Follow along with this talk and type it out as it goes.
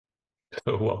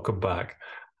Welcome back.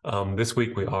 This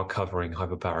week we are covering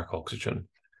hyperbaric oxygen.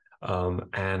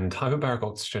 And hyperbaric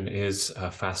oxygen is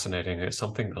fascinating. It's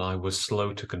something that I was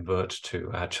slow to convert to,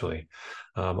 actually.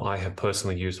 I have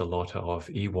personally used a lot of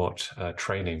mHBOT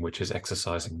training, which is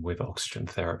exercising with oxygen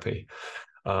therapy.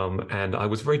 And I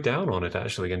was very down on it,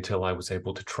 actually, until I was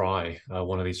able to try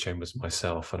one of these chambers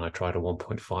myself. And I tried a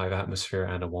 1.5 atmosphere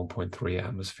and a 1.3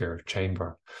 atmosphere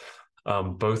chamber.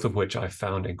 Both of which I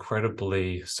found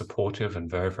incredibly supportive and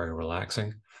very, very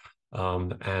relaxing.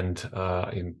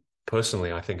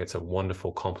 Personally, I think it's a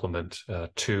wonderful complement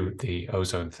to the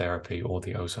ozone therapy or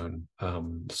the ozone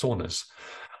saunas.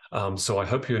 So I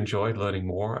hope you enjoyed learning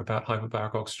more about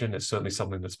hyperbaric oxygen. It's certainly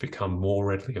something that's become more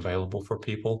readily available for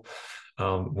people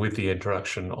with the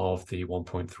introduction of the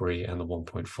 1.3 and the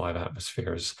 1.5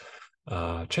 atmospheres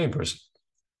chambers.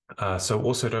 So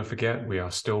also don't forget, we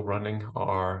are still running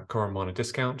our Cura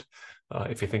discount.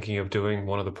 If you're thinking of doing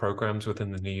one of the programs within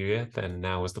the new year, then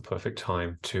now is the perfect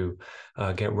time to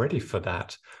get ready for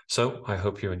that. So I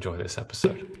hope you enjoy this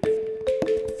episode.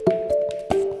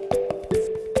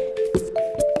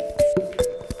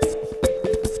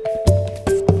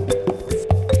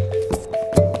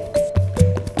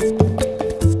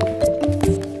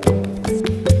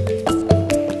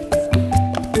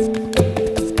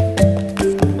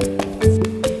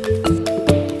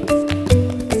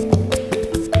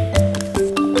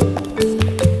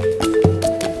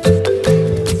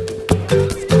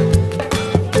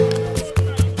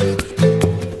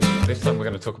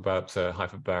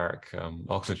 Hyperbaric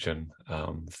oxygen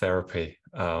therapy,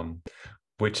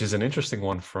 which is an interesting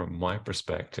one from my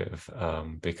perspective,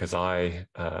 because I,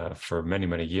 for many,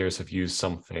 many years, have used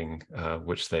something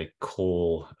which they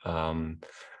call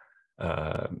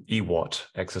mHBOT,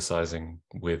 exercising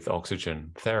with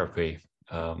oxygen therapy,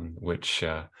 which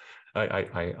I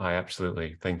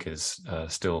absolutely think is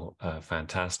still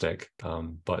fantastic.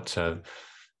 But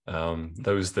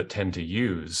those that tend to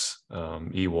use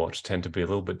mHBOT tend to be a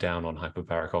little bit down on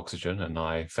hyperbaric oxygen, and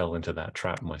I fell into that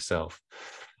trap myself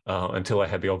until I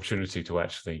had the opportunity to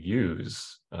actually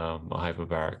use a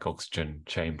hyperbaric oxygen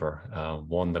chamber,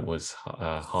 one that was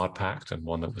hard-packed and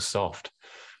one that was soft,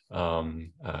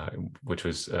 which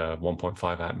was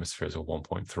 1.5 atmospheres or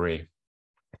 1.3.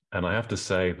 And I have to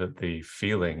say that the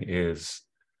feeling is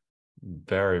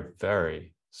very,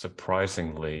 very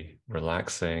surprisingly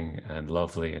relaxing and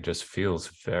lovely, and just feels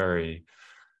very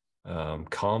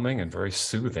calming and very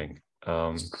soothing.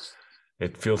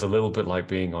 It feels a little bit like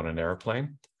being on an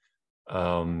airplane,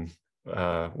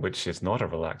 which is not a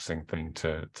relaxing thing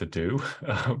to do.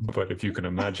 But if you can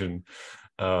imagine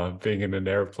being in an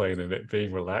airplane and it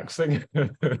being relaxing,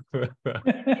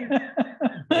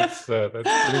 that's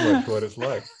pretty much what it's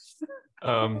like.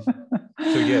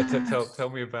 So yeah, tell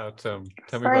me about the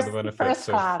benefits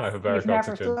of hyperbaric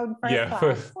oxygen.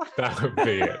 Yeah, that would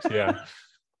be it. Yeah,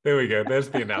 there we go. There's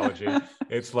the analogy.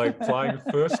 It's like flying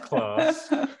first class,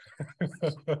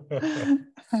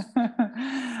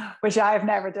 which I have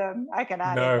never done. I can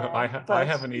add. No, I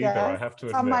haven't either. I have to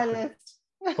admit. On my list.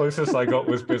 Closest I got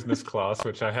was business class,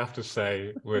 which I have to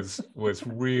say was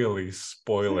really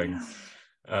spoiling.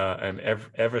 And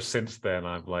ever since then,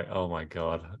 I'm like, oh my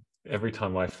God. Every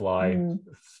time I fly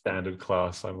standard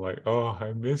class, I'm like, oh,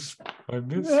 I miss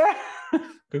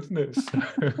business.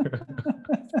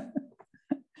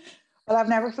 Well, I've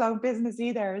never flown business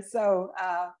either. So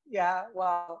yeah,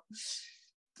 well,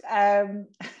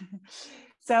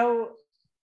 so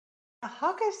the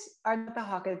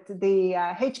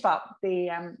mHBOT, the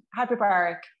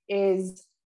hyperbaric is,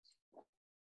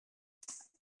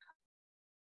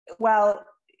 well,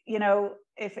 you know,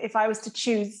 if I was to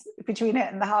choose between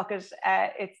it and the Hocket,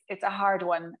 it's a hard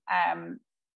one.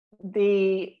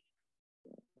 The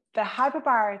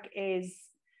hyperbaric is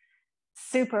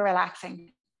super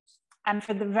relaxing. And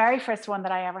for the very first one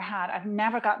that I ever had, I've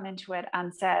never gotten into it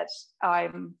and said, oh,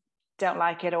 I don't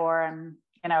like it, or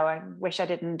you know, I wish I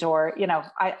didn't, or, you know,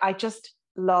 I just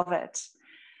love it.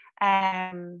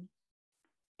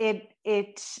 It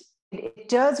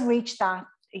does reach that,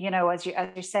 you know, as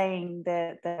you're saying,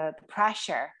 the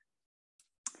pressure,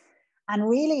 and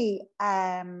really,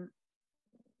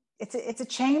 it's a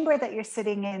chamber that you're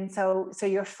sitting in. So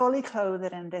you're fully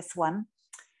clothed in this one.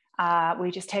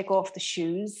 We just take off the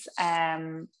shoes,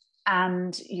 and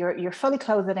you're fully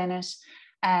clothed in it.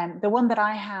 The one that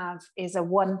I have is a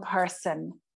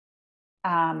one-person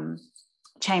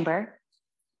chamber,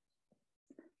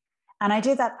 and I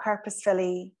did that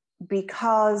purposefully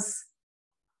because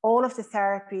all of the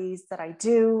therapies that I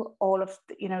do, all of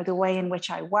the, you know, the way in which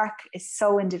I work is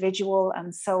so individual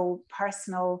and so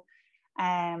personal,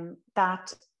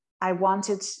 that I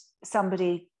wanted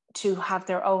somebody to have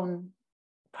their own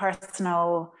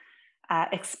personal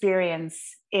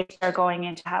experience if they're going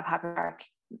in to have hyperbaric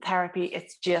therapy.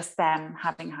 It's just them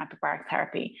having hyperbaric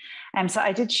therapy. So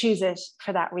I did choose it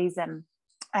for that reason,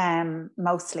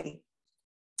 mostly.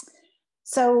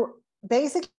 So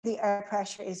basically the air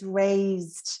pressure is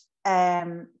raised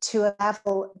to a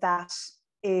level that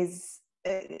is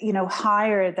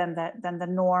higher than the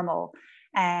normal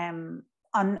and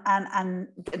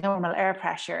the normal air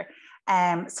pressure,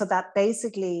 so that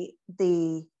basically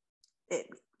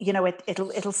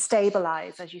it'll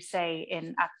stabilize, as you say,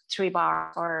 at 3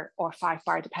 bar or 5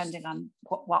 bar, depending on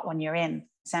what one you're in,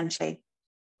 essentially.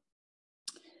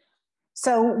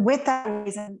 So with that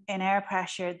reason in air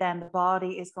pressure, then the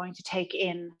body is going to take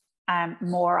in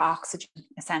more oxygen,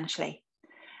 essentially.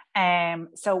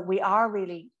 So we are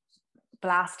really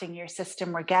blasting your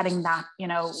system. We're getting that,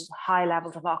 high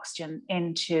levels of oxygen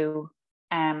into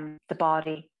the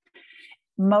body.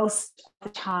 Most of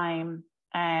the time,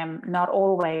 not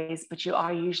always, but you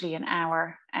are usually an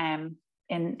hour in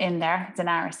there. It's an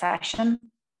hour session.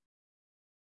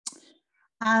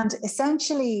 And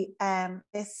essentially,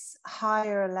 this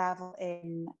higher level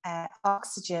in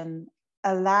oxygen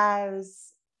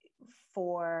allows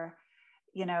for,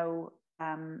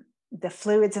 the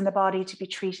fluids in the body to be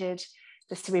treated,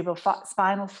 the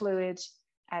cerebrospinal fluid,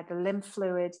 the lymph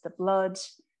fluid, the blood,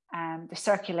 the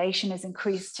circulation is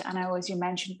increased. And as you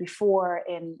mentioned before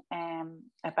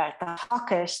about the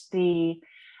pocket, the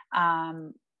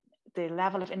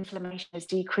level of inflammation is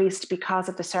decreased because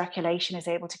of the circulation is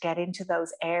able to get into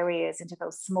those areas, into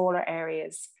those smaller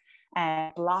areas,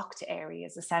 blocked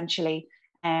areas, essentially,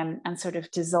 and sort of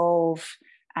dissolve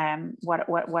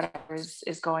whatever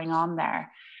is going on there.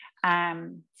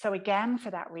 So again,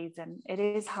 for that reason, it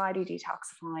is highly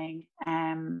detoxifying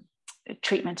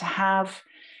treatment to have.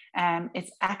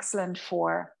 It's excellent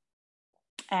for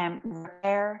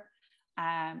repair,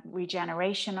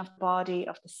 regeneration of the body,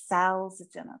 of the cells.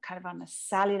 It's kind of on a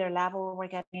cellular level we're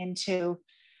getting into.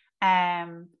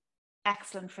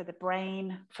 Excellent for the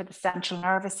brain, for the central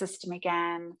nervous system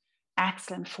again.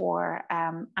 Excellent for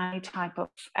any type of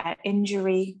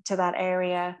injury to that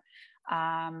area.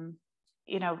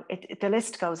 The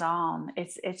list goes on.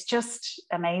 It's just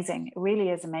amazing. It really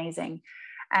is amazing.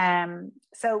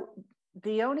 So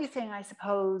the only thing I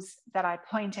suppose that I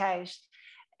point out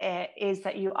is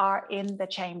that you are in the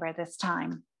chamber this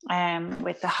time.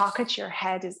 With the Hocket, your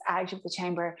head is out of the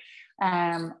chamber.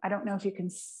 I don't know if you can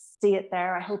see it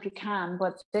there. I hope you can,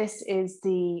 but this is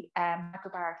the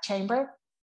hyperbaric chamber.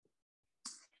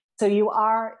 So you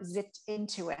are zipped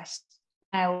into it.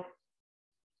 Now,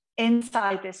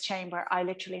 inside this chamber, I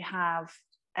literally have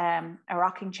a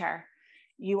rocking chair.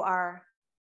 You are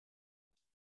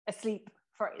asleep.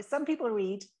 For some people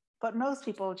read, but most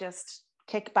people just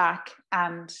kick back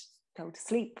and go to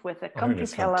sleep with a comfy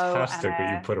pillow. Fantastic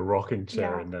that you put a rocking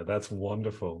chair in there. That's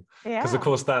wonderful. Because of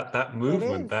course that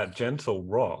movement, that gentle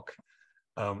rock,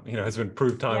 has been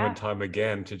proved time and time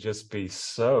again to just be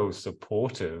so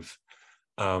supportive,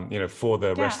 for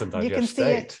the rest and digest you can see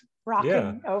state. It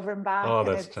rocking over and back. Oh, and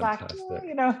that's it's fantastic. Like,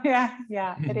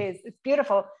 it is. It's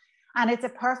beautiful. And it's a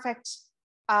perfect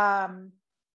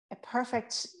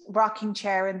rocking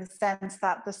chair in the sense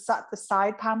that the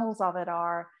side panels of it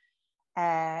are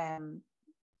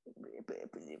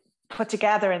put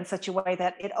together in such a way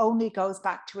that it only goes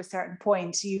back to a certain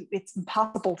point. It's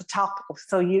impossible to topple.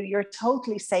 So you're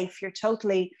totally safe. You're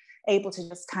totally able to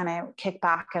just kind of kick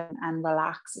back and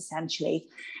relax, essentially.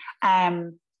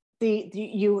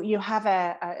 You have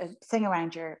a thing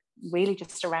around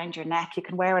just around your neck. You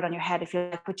can wear it on your head if you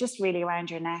like, but just really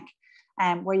around your neck,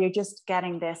 where you're just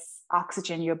getting this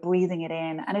oxygen, you're breathing it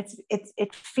in, and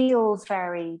it feels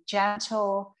very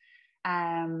gentle.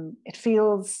 It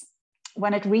feels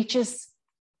when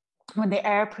the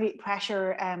air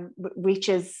pressure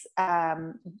reaches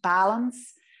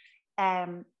balance,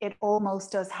 it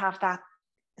almost does have that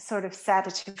sort of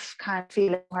sedative kind of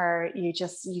feeling where you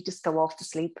just go off to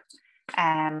sleep,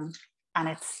 and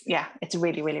it's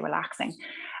really, really relaxing.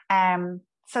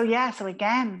 So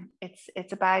again,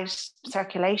 it's about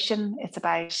circulation. It's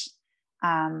about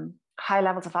high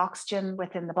levels of oxygen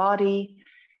within the body.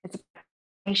 It's about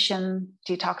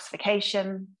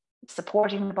detoxification,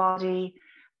 supporting the body.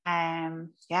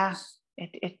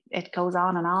 It goes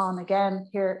on and on. Again,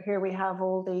 here we have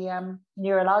all the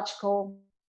neurological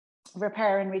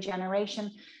repair and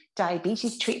regeneration,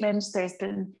 diabetes treatments. There's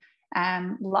been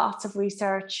lots of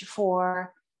research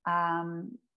for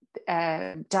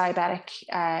diabetic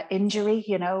injury,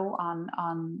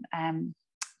 on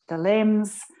the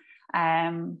limbs.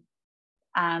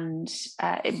 and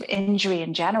injury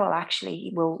in general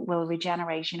actually will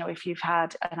regenerate. You know, if you've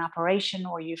had an operation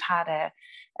or you've had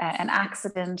an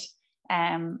accident,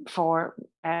 for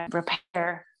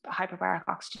repair, hyperbaric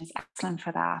oxygen is excellent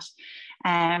for that.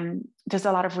 There's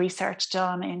a lot of research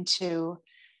done into,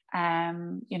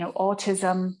 you know,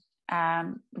 autism,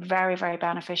 very, very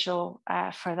beneficial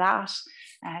for that.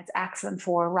 It's excellent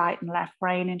for right and left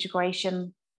brain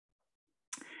integration.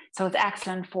 So it's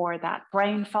excellent for that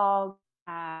brain fog,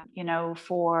 you know,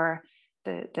 for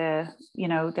the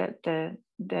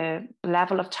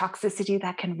level of toxicity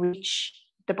that can reach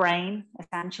the brain,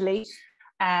 essentially,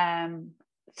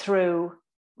 through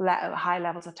high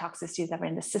levels of toxicity that are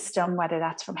in the system, whether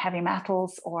that's from heavy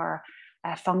metals or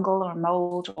fungal or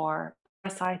mold or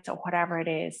parasites or whatever it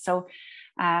is. So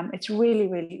it's really,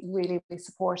 really, really, really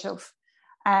supportive.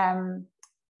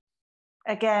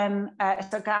 Again,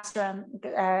 so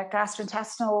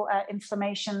gastrointestinal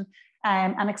inflammation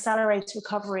and accelerates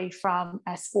recovery from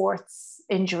sports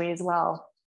injury as well.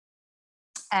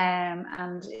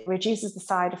 And it reduces the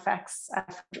side effects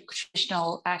of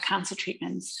traditional cancer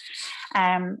treatments.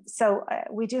 So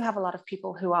we do have a lot of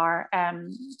people who are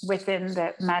within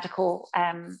the medical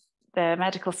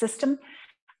system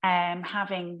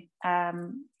having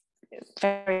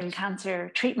varying cancer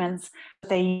treatments.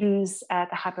 They use the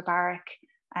hyperbaric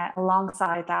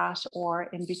alongside that or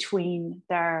in between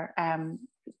their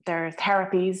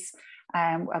therapies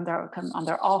on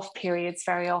their off periods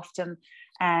very often,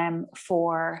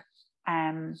 for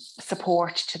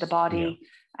support to the body,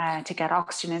 to get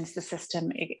oxygen into the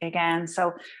system again.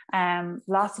 So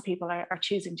lots of people are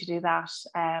choosing to do that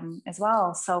as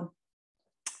well. So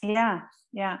yeah.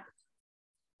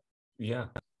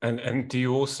 And do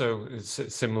you also, it's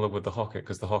similar with the Hocket,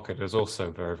 because the Hocket is also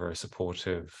very, very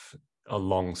supportive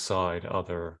alongside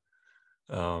other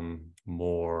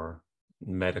more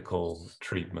medical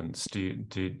treatments. Do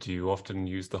you often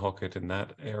use the Hocket in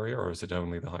that area, or is it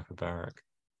only the hyperbaric?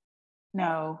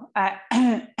 No,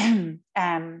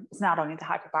 it's not only the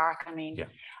hyperbaric. I mean,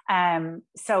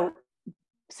 so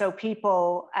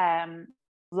people,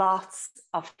 lots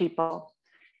of people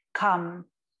come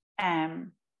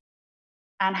and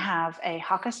have a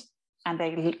Hocket, and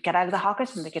they get out of the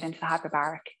Hocket and they get into the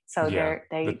hyperbaric. So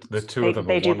the two of them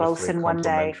they do both in one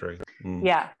day.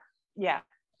 Yeah.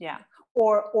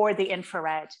 Or the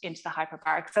infrared into the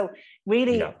hyperbaric. So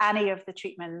really, any of the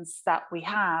treatments that we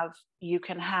have, you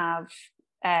can have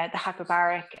the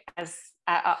hyperbaric as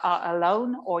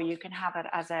alone, or you can have it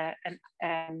as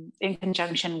in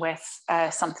conjunction with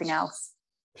something else.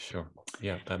 Sure.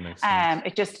 Yeah, that makes sense.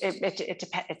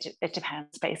 It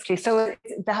depends basically. So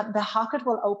the Hocket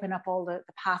will open up all the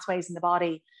pathways in the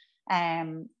body,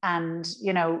 and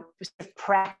you know,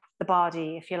 prep the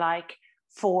body, if you like,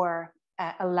 for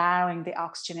allowing the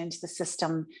oxygen into the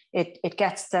system. It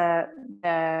gets the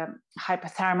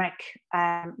hypothermic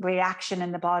reaction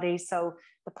in the body, so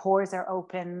the pores are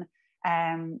open,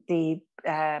 the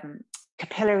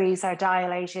capillaries are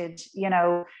dilated, you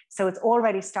know, so it's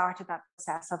already started that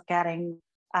process of getting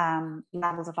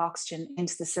levels of oxygen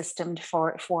into the system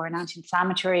for an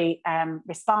anti-inflammatory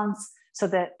response. So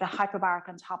the hyperbaric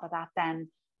on top of that then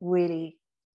really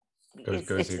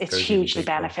it's hugely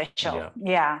beneficial.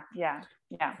 Yeah.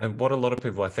 And what a lot of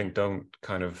people, I think, don't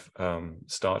kind of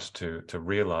start to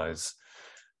realize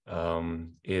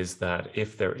is that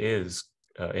if there is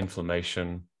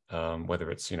inflammation, whether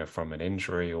it's, you know, from an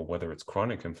injury or whether it's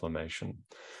chronic inflammation,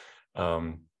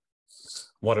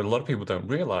 what a lot of people don't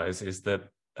realize is that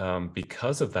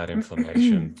because of that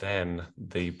inflammation, then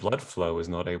the blood flow is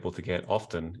not able to get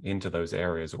often into those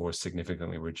areas, or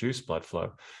significantly reduced blood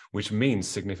flow, which means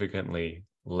significantly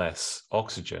less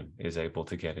oxygen is able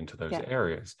to get into those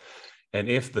areas. And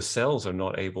if the cells are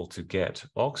not able to get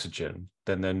oxygen,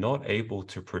 then they're not able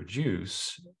to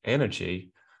produce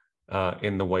energy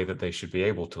in the way that they should be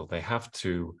able to. They have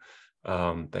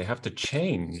to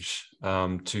change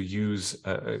to use,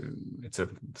 it's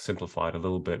simplified a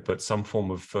little bit, but some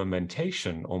form of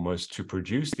fermentation almost to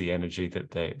produce the energy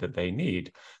that they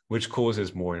need, which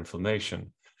causes more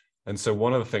inflammation. And so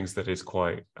one of the things that is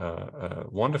quite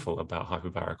wonderful about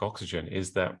hyperbaric oxygen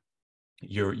is that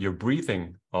you're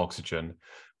breathing oxygen,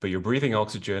 but you're breathing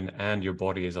oxygen and your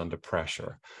body is under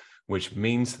pressure, which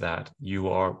means that you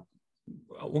are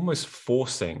almost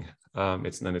forcing, and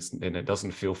it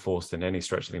doesn't feel forced in any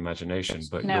stretch of the imagination,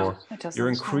 but you're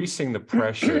increasing the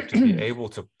pressure to be able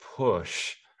to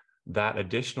push that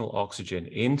additional oxygen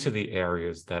into the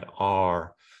areas that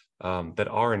are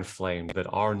inflamed, that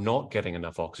are not getting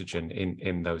enough oxygen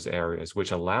in those areas,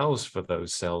 which allows for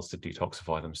those cells to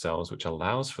detoxify themselves, which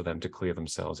allows for them to clear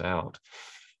themselves out.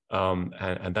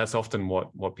 And that's often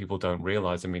what people don't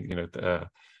realize. I mean, you know,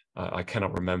 I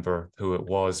cannot remember who it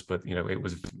was, but, you know, it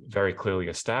was very clearly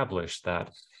established that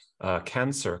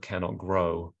cancer cannot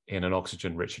grow in an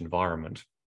oxygen-rich environment.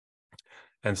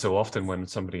 And so often when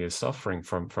somebody is suffering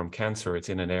from cancer, it's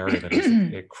in an area that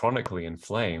is chronically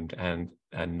inflamed, and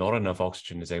not enough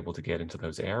oxygen is able to get into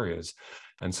those areas.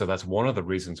 And so that's one of the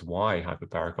reasons why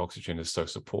hyperbaric oxygen is so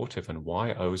supportive, and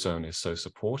why ozone is so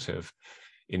supportive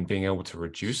in being able to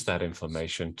reduce that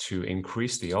inflammation, to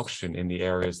increase the oxygen in the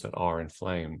areas that are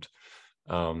inflamed.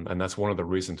 And that's one of the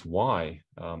reasons why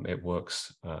it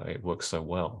works so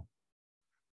well.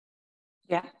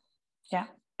 Yeah,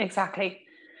 exactly.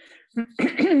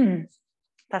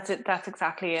 That's it. That's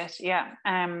exactly it. Yeah.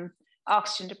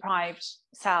 Oxygen deprived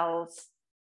cells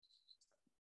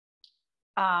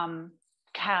can,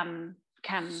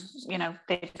 you know,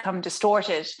 they become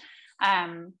distorted,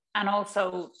 and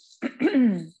also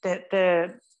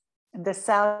the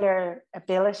cellular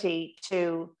ability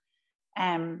to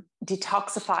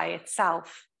detoxify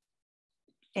itself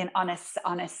on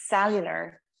a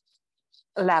cellular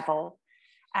level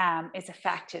is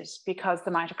affected, because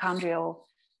the mitochondrial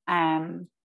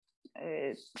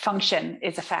function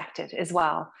is affected as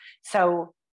well.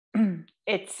 So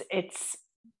it's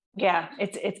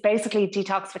basically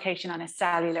detoxification on a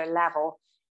cellular level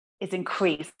is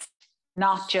increased,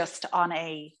 not just on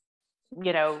a,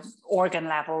 you know, organ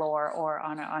level or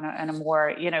on a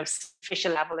more, you know,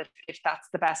 superficial level, if that's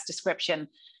the best description.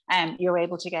 You're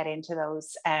able to get into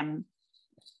those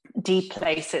deep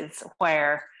places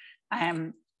where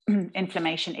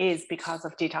inflammation is, because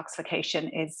of detoxification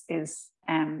is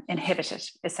inhibited,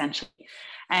 essentially.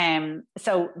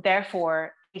 So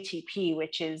therefore ATP,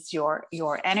 which is your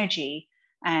energy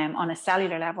on a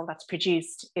cellular level that's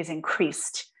produced, is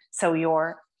increased. So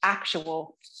your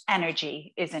actual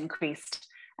energy is increased,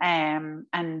 and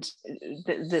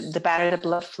the better the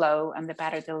blood flow and the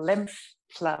better the lymph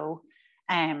flow,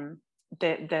 the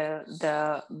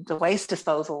waste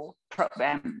disposal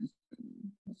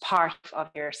part of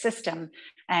your system,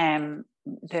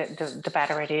 the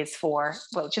better it is for,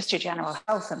 well, just your general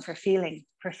health and for feeling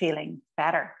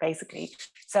better, basically.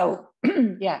 So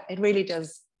yeah, it really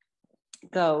does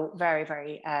go very,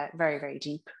 very, very, very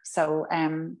deep. So,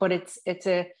 but it's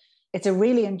a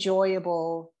really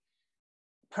enjoyable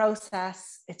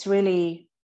process. It's a really,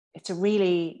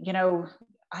 you know,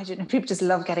 I don't know, people just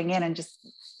love getting in and just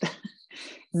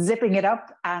zipping it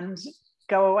up and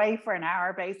go away for an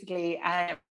hour, basically,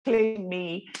 including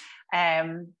me.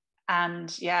 And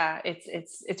yeah,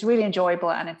 it's really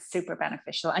enjoyable, and it's super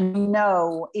beneficial. And you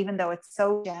know, even though it's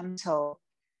so gentle,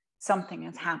 something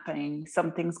is happening,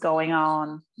 something's going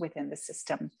on within the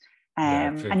system.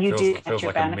 And you do get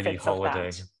your benefits of that. It feels like a mini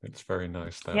holiday. It's very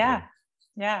nice that way.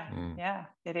 Yeah,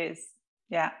 it is.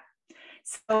 Yeah.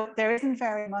 So there isn't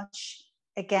very much,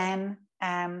 again,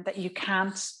 that you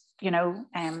can't, you know,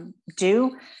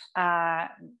 do.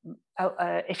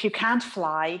 If you can't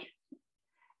fly,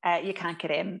 you can't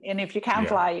get in. And if you can't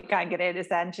fly, you can't get in,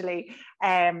 essentially.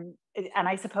 And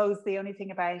I suppose the only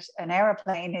thing about an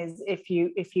aeroplane is if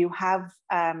you have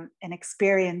an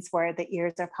experience where the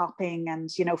ears are popping, and,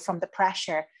 you know, from the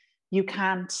pressure, you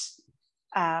can't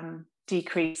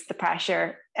decrease the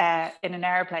pressure in an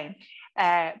airplane,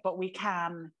 but we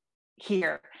can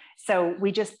here. So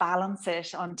we just balance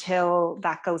it until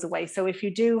that goes away. So if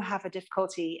you do have a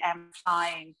difficulty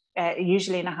flying,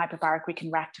 usually in a hyperbaric, we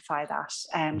can rectify that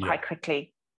quite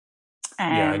quickly.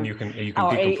 And you can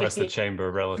decompress the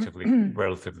chamber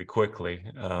relatively quickly.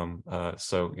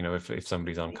 So, you know, if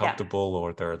somebody's uncomfortable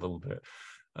or they're a little bit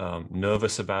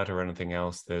nervous about it or anything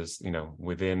else, there's, you know,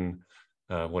 within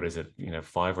 5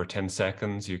 or 10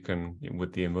 seconds, you can,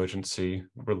 with the emergency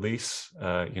release,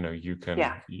 you know, you can be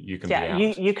out. You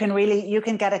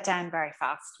can get it down very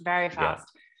fast.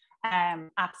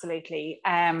 Absolutely.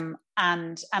 And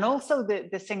also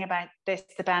the thing about this,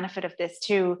 the benefit of this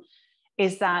too,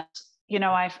 is that, you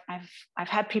know, I've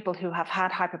had people who have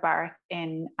had hyperbaric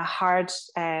in a hard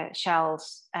shelled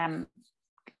gun,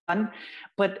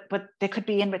 but they could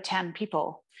be in with 10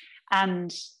 people.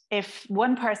 And if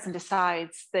one person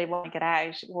decides they want to get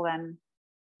out, well, then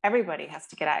everybody has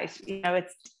to get out. You know,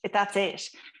 that's it.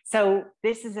 So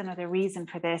this is another reason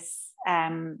for this,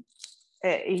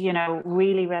 you know,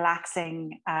 really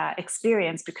relaxing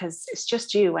experience, because it's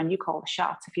just you, and you call the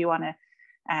shots. If you want to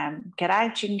get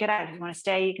out, you can get out. If you want to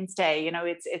stay, you can stay. You know,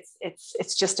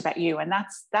 it's just about you, and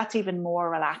that's even more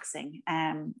relaxing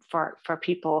for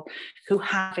people who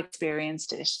have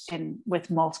experienced it with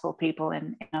multiple people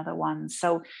in other ones.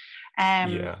 So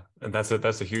yeah, and that's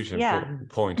a huge important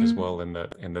point as well, in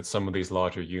that some of these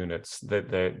larger units,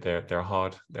 they're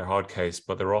hard case,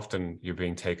 but they're often, you're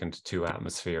being taken to 2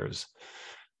 atmospheres,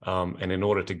 and in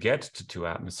order to get to 2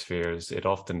 atmospheres, it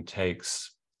often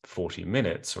takes 40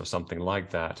 minutes or something like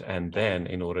that. And then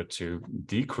in order to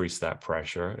decrease that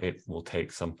pressure, it will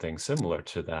take something similar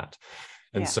to that.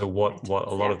 And so what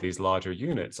a lot of these larger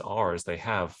units are is they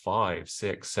have 5,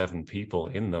 6, 7 people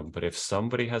in them. But if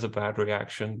somebody has a bad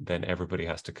reaction, then everybody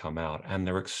has to come out, and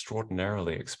they're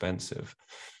extraordinarily expensive.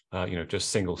 You know, just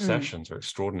single sessions are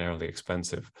extraordinarily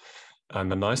expensive.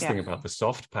 And the nice thing about the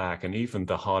soft pack, and even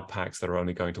the hard packs that are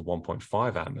only going to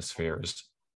 1.5 atmospheres,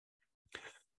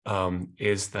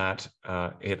 is that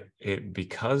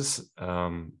because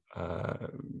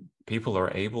people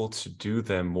are able to do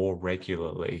them more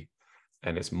regularly,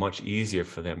 and it's much easier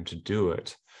for them to do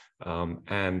it,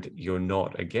 and you're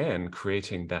not, again,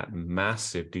 creating that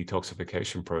massive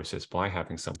detoxification process by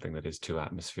having something that is 2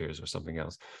 atmospheres or something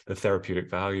else. The therapeutic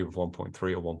value of 1.3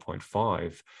 or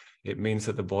 1.5, it means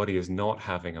that the body is not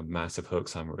having a massive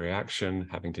Herxheimer reaction,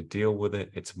 having to deal with it.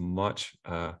 It's a much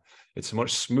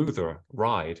smoother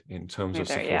ride in terms of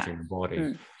supporting the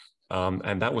body.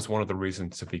 And that was one of the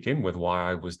reasons to begin with why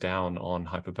I was down on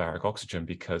hyperbaric oxygen,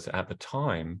 because at the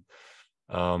time,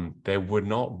 there were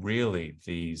not really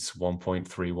these 1.3,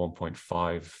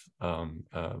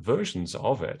 1.5 versions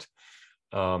of it.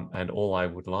 And all I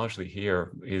would largely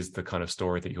hear is the kind of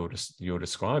story that you're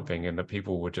describing, and that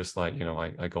people were just like, you know,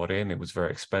 I got in, it was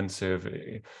very expensive.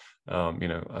 You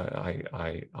know,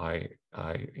 I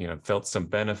you know, felt some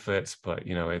benefits, but,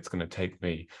 you know, it's going to take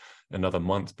me another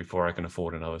month before I can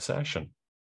afford another session.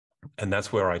 And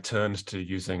that's where I turned to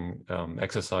using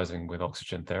exercising with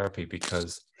oxygen therapy,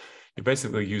 because you're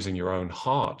basically using your own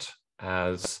heart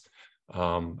as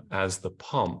the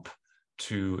pump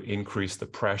to increase the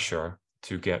pressure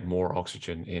to get more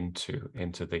oxygen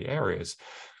into the areas.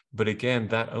 But again,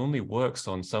 that only works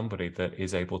on somebody that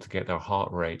is able to get their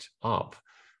heart rate up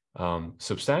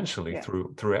substantially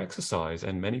through exercise.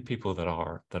 And many people that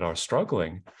are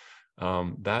struggling,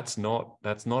 that's not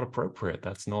appropriate.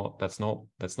 That's not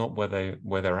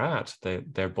where they're at.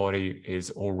 Their body is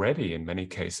already, in many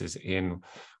cases, in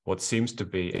what seems to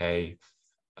be a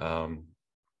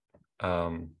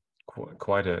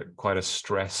quite a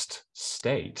stressed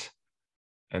state.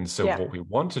 And so what we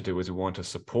want to do is we want to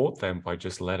support them by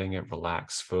just letting it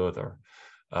relax further.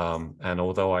 And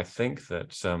although I think that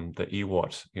the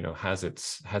mHBOT, you know, has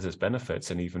its benefits,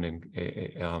 and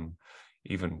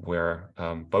even where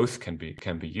both can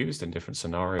be used in different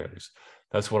scenarios,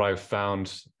 that's what I've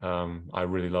found I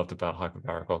really loved about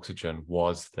hyperbaric oxygen,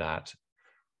 was that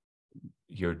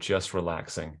you're just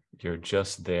relaxing. You're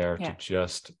just there to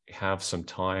just have some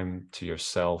time to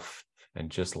yourself and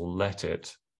just let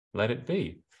it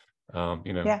be.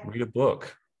 You know, read a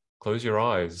book, close your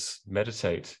eyes,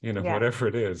 meditate, you know, whatever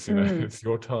it is, you know, it's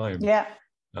your time.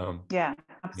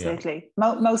 Absolutely.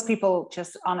 Most people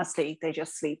just, honestly, they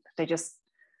just sleep. They just,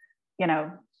 you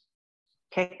know,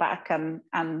 kick back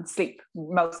and sleep.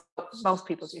 Most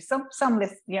people do. Some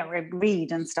listen, you know,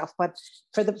 read and stuff, but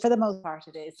for the most part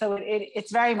it is. So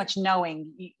it's very much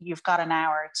knowing you've got an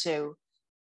hour to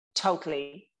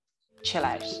totally chill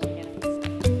out, you know.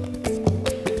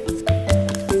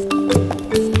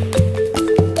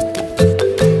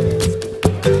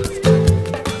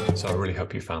 So I really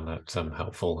hope you found that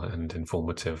helpful and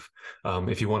informative.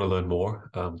 If you want to learn more,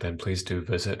 then please do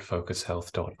visit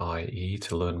focushealth.ie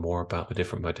to learn more about the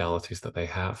different modalities that they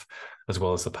have, as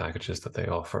well as the packages that they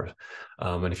offer.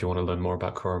 And if you want to learn more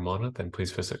about Cura, then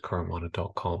please visit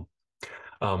curamana.com.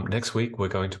 Next week, we're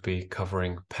going to be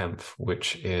covering PEMF,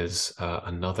 which is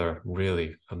another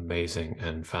really amazing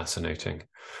and fascinating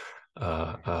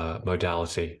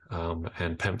modality,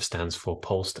 and PEMF stands for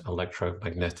pulsed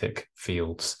electromagnetic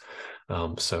fields.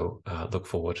 So look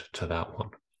forward to that one.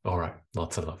 All right,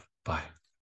 lots of love. Bye.